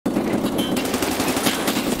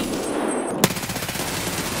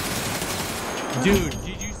Dude,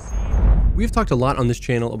 did you see? We've talked a lot on this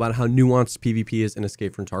channel about how nuanced PvP is in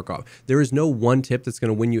Escape from Tarkov. There is no one tip that's going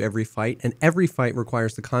to win you every fight, and every fight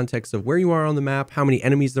requires the context of where you are on the map, how many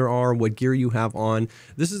enemies there are, what gear you have on.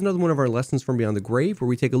 This is another one of our lessons from Beyond the Grave, where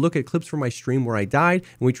we take a look at clips from my stream where I died,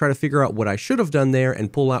 and we try to figure out what I should have done there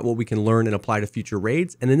and pull out what we can learn and apply to future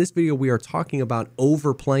raids. And in this video, we are talking about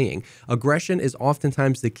overplaying. Aggression is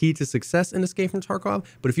oftentimes the key to success in Escape from Tarkov,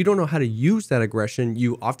 but if you don't know how to use that aggression,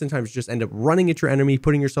 you oftentimes just end up running at your enemy,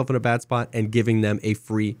 putting yourself in a bad spot, and giving them a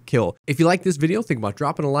free kill. If you like this video, think about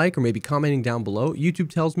dropping a like or maybe commenting down below. YouTube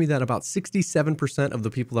tells me that about 67% of the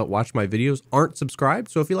people that watch my videos aren't subscribed.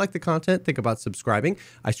 So if you like the content, think about subscribing.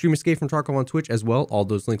 I stream Escape from Tarkov on Twitch as well. All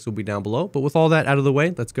those links will be down below. But with all that out of the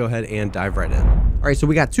way, let's go ahead and dive right in. All right, so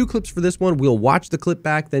we got two clips for this one. We'll watch the clip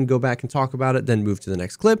back, then go back and talk about it, then move to the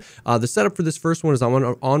next clip. The setup for this first one is I'm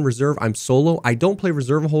on reserve. I'm solo. I don't play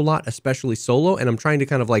reserve a whole lot, especially solo, and I'm trying to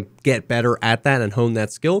kind of like get better at that and hone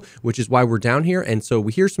that skill, which is why we're down here. And so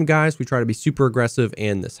we hear some guys, we try to be super aggressive,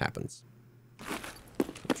 and this happens.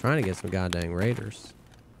 I'm trying to get some goddamn raiders.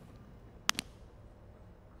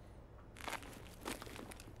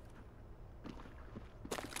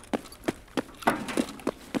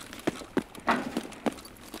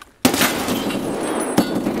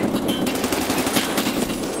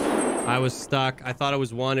 I was stuck. I thought it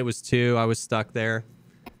was one, it was two. I was stuck there.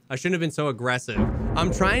 I shouldn't have been so aggressive.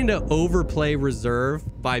 I'm trying to overplay reserve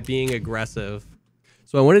by being aggressive.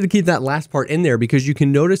 So I wanted to keep that last part in there because you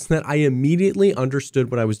can notice that I immediately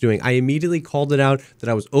understood what I was doing. I immediately called it out that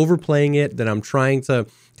I was overplaying it, that I'm trying to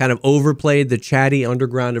kind of overplay the chatty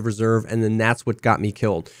underground of reserve, and then that's what got me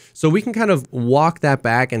killed. So we can kind of walk that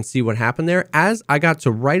back and see what happened there. As I got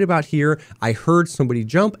to right about here, I heard somebody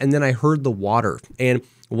jump, and then I heard the water. And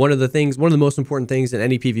one of the most important things in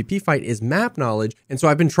any PvP fight is map knowledge. And so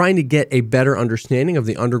I've been trying to get a better understanding of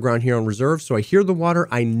the underground here on reserve. So I hear the water,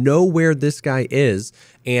 I know where this guy is.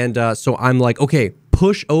 And so I'm like, okay,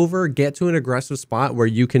 push over, get to an aggressive spot where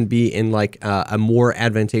you can be in like a more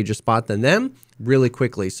advantageous spot than them really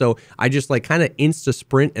quickly. So I just like kind of insta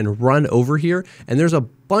sprint and run over here. And there's a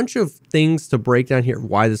bunch of things to break down here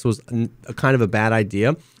why this was a kind of a bad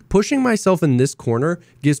idea. Pushing myself in this corner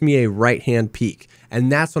gives me a right-hand peek.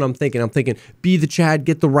 And that's what I'm thinking. I'm thinking, be the Chad,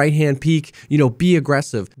 get the right-hand peek, you know, be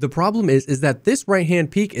aggressive. The problem is that this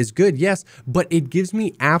right-hand peek is good, yes, but it gives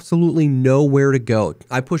me absolutely nowhere to go.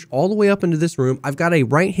 I push all the way up into this room. I've got a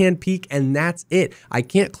right-hand peek, and that's it. I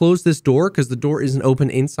can't close this door because the door isn't open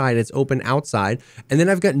inside, it's open outside. And then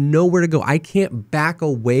I've got nowhere to go. I can't back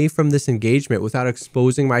away from this engagement without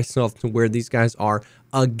exposing myself to where these guys are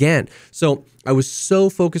again. So I was so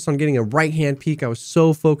focused on getting a right-hand peek. I was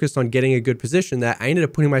so focused on getting a good position that I ended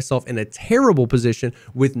up putting myself in a terrible position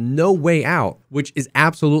with no way out, which is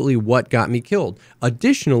absolutely what got me killed.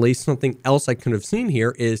 Additionally, something else I could have seen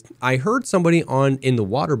here is I heard somebody in the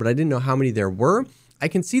water, but I didn't know how many there were. I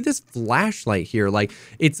can see this flashlight here. Like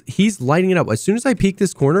he's lighting it up. As soon as I peek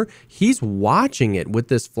this corner, he's watching it with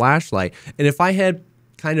this flashlight. And if I had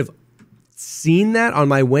kind of seen that on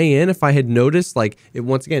my way in, if I had noticed, like,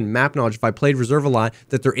 once again, map knowledge, if I played reserve a lot,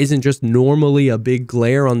 that there isn't just normally a big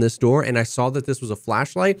glare on this door, and I saw that this was a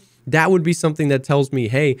flashlight, that would be something that tells me,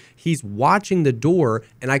 hey, he's watching the door,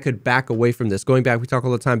 and I could back away from this. Going back, we talk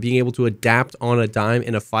all the time, being able to adapt on a dime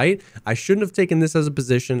in a fight. I shouldn't have taken this as a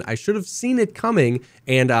position. I should have seen it coming,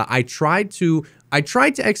 and I tried to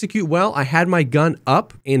execute well. I had my gun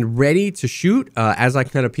up and ready to shoot as I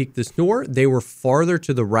kind of peeked this door. They were farther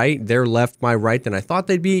to the right. They're left, my right than I thought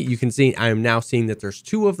they'd be. You can see I am now seeing that there's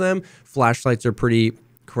two of them. Flashlights are pretty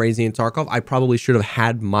crazy in Tarkov. I probably should have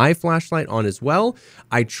had my flashlight on as well.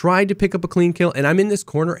 I tried to pick up a clean kill, and I'm in this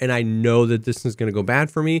corner, and I know that this is going to go bad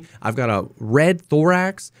for me. I've got a red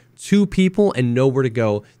thorax, two people, and nowhere to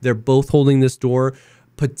go. They're both holding this door,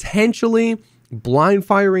 potentially blind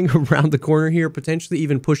firing around the corner here, potentially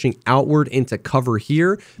even pushing outward into cover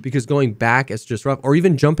here, because going back it's just rough, or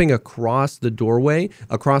even jumping across the doorway,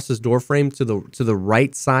 across this door frame to the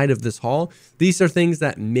right side of this hall. These are things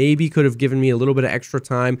that maybe could have given me a little bit of extra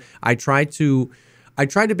time. I tried to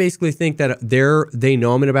basically think that they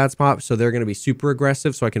know I'm in a bad spot, so they're going to be super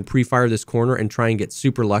aggressive, so I can pre-fire this corner and try and get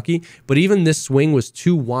super lucky. But even this swing was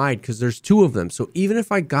too wide because there's two of them. So even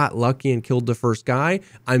if I got lucky and killed the first guy,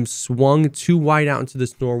 I'm swung too wide out into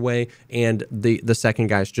this doorway, and the second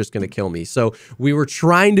guy's just going to kill me. So we were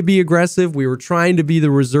trying to be aggressive. We were trying to be the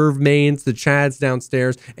reserve mains, the Chads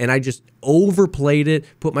downstairs, and I just overplayed it,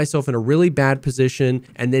 put myself in a really bad position,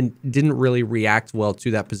 and then didn't really react well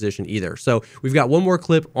to that position either. So we've got one more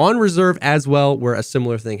clip on reserve as well where a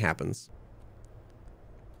similar thing happens.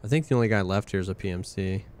 I think the only guy left here is a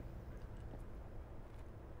PMC.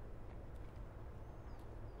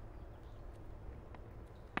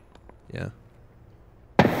 Yeah.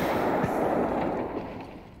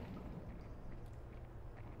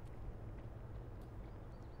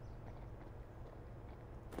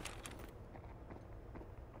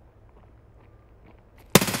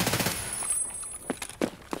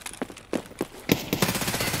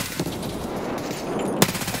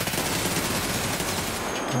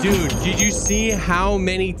 Dude, did you see how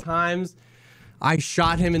many times I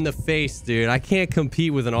shot him in the face, dude? I can't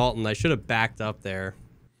compete with an Alton. I should have backed up there.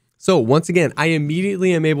 So once again, I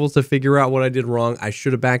immediately am able to figure out what I did wrong. I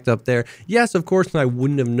should have backed up there. Yes, of course, I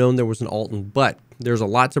wouldn't have known there was an Alton, but there's a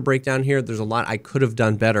lot to break down here. There's a lot I could have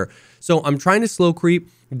done better. So I'm trying to slow creep.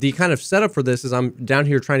 The kind of setup for this is I'm down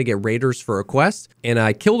here trying to get raiders for a quest, and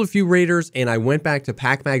I killed a few raiders, and I went back to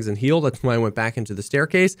pack mags and heal. That's when I went back into the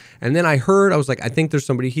staircase, and then I was like, I think there's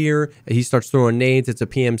somebody here. He starts throwing nades. It's a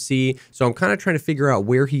PMC. So I'm kind of trying to figure out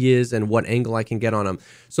where he is and what angle I can get on him.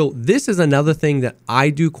 So this is another thing that I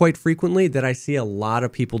do quite frequently that I see a lot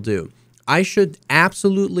of people do. I should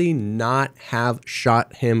absolutely not have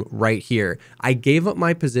shot him right here. I gave up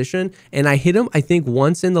my position, and I hit him, I think,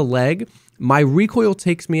 once in the leg. My recoil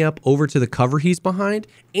takes me up over to the cover he's behind,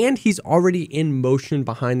 and he's already in motion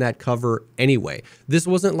behind that cover anyway. This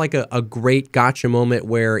wasn't like a great gotcha moment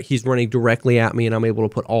where he's running directly at me and I'm able to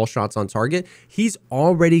put all shots on target. He's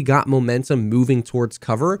already got momentum moving towards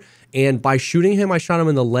cover, and by shooting him, I shot him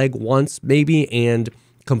in the leg once maybe, and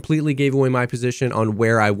completely gave away my position on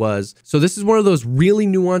where I was. So this is one of those really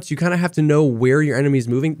nuanced, you kind of have to know where your enemy is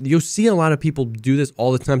moving. You'll see a lot of people do this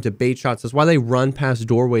all the time to bait shots. That's why they run past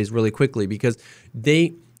doorways really quickly, because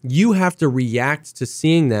you have to react to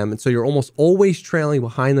seeing them. And so you're almost always trailing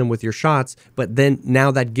behind them with your shots, but then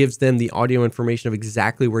now that gives them the audio information of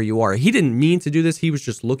exactly where you are. He didn't mean to do this. He was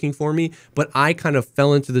just looking for me, but I kind of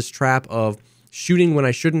fell into this trap of shooting when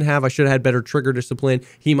I shouldn't have. I should have had better trigger discipline.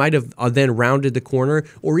 He might have then rounded the corner,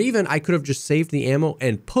 or even I could have just saved the ammo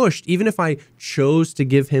and pushed. Even if I chose to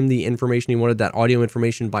give him the information he wanted, that audio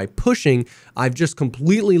information, by pushing, I've just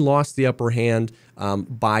completely lost the upper hand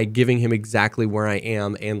by giving him exactly where I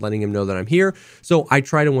am and letting him know that I'm here. So I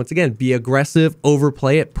try to, once again, be aggressive,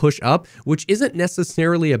 overplay it, push up, which isn't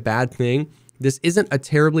necessarily a bad thing. This isn't a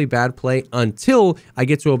terribly bad play until I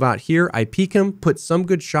get to about here. I peek him, put some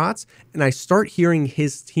good shots, and I start hearing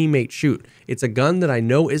his teammate shoot. It's a gun that I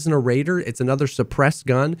know isn't a raider. It's another suppressed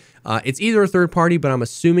gun. It's either a third party, but I'm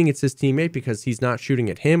assuming it's his teammate because he's not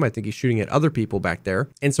shooting at him. I think he's shooting at other people back there.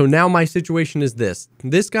 And so now my situation is this.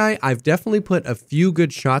 This guy, I've definitely put a few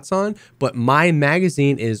good shots on, but my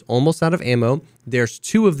magazine is almost out of ammo. There's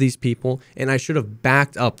two of these people, and I should have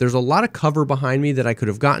backed up. There's a lot of cover behind me that I could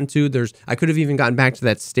have gotten to. I could have even gotten back to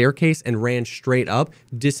that staircase and ran straight up,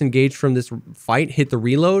 disengaged from this fight, hit the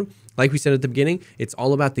reload. Like we said at the beginning, it's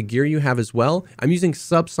all about the gear you have as well. I'm using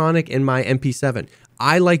subsonic in my MP7.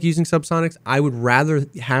 I like using subsonics. I would rather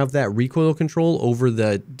have that recoil control over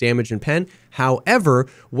the damage and pen. However,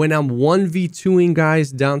 when I'm 1v2ing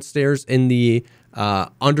guys downstairs in the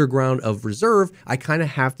underground of reserve, I kind of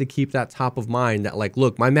have to keep that top of mind that, like,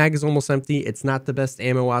 look, my mag is almost empty. It's not the best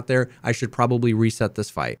ammo out there. I should probably reset this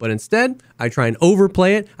fight. But instead, I try and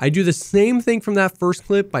overplay it. I do the same thing from that first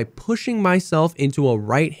clip by pushing myself into a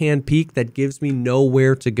right-hand peek that gives me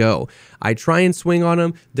nowhere to go. I try and swing on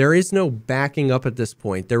him. There is no backing up at this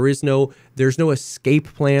point. There's no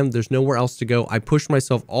escape plan. There's nowhere else to go. I push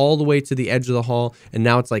myself all the way to the edge of the hall, and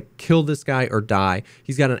now it's like, kill this guy or die.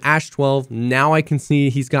 He's got an Ash 12. Now I can see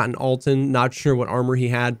he's got an Alton. Not sure what armor he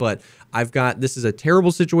had, but this is a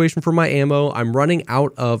terrible situation for my ammo. I'm running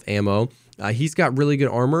out of ammo. He's got really good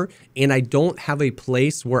armor, and I don't have a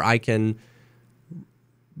place where I can,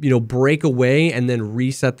 break away and then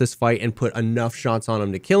reset this fight and put enough shots on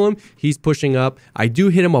him to kill him. He's pushing up. I do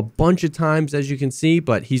hit him a bunch of times, as you can see,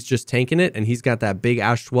 but he's just tanking it, and he's got that big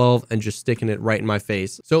Ash 12 and just sticking it right in my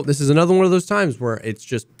face. So this is another one of those times where it's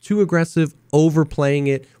just too aggressive, overplaying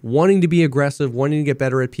it, wanting to be aggressive, wanting to get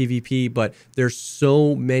better at PvP, but there's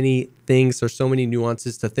so many things, there's so many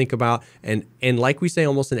nuances to think about, and like we say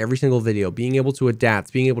almost in every single video, being able to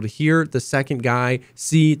adapt, being able to hear the second guy,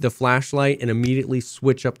 see the flashlight, and immediately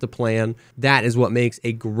switch up the plan. That is what makes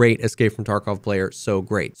a great Escape from Tarkov player so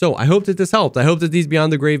great. So I hope that this helped. I hope that these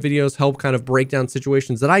Beyond the Grave videos help kind of break down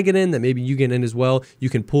situations that I get in, that maybe you get in as well. You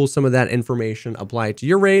can pull some of that information, apply it to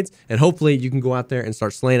your raids, and hopefully you can go out there and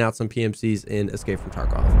start slaying out some PMCs in Escape from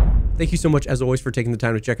Tarkov. Thank you so much, as always, for taking the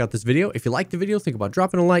time to check out this video. If you liked the video, think about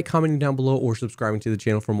dropping a like, commenting down below, or subscribing to the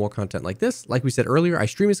channel for more content like this. Like we said earlier, I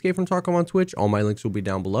stream Escape from Tarkov on Twitch. All my links will be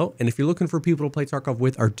down below. And if you're looking for people to play Tarkov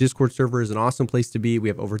with, our Discord server is an awesome place to be. We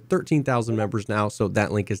have over 13,000 members now, so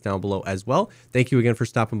that link is down below as well. Thank you again for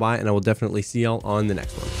stopping by, and I will definitely see y'all on the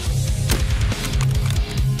next one.